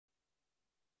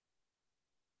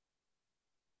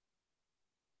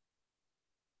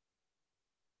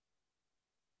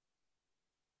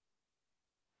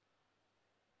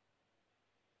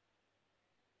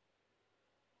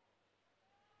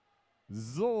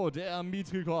So, der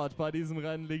Meet-Rekord bei diesem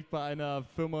Rennen liegt bei einer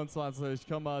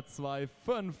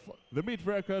 25,25. The meet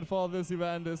record for this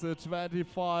event is a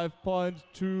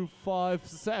 25.25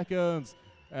 seconds.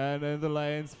 And in the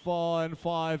lanes 4 and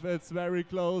 5, it's very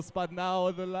close. But now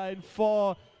in the lane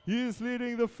 4, he's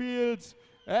leading the field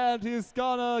and he's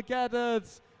gonna get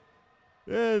it.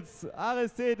 It's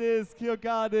Aristides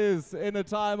Kiogadis in a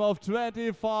time of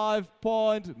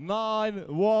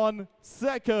 25.91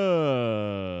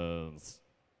 seconds.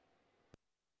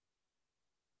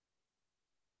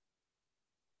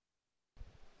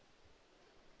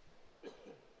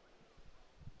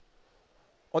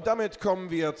 Und damit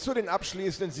kommen wir zu den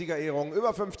abschließenden Siegerehrungen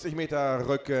über 50 Meter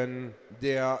Rücken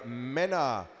der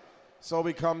Männer. So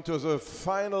we come to the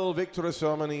final victory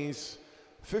ceremonies,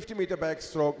 50 Meter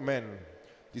Backstroke Men.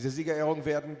 Diese Siegerehrungen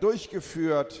werden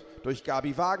durchgeführt durch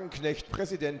Gabi Wagenknecht,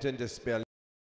 Präsidentin des Berlin.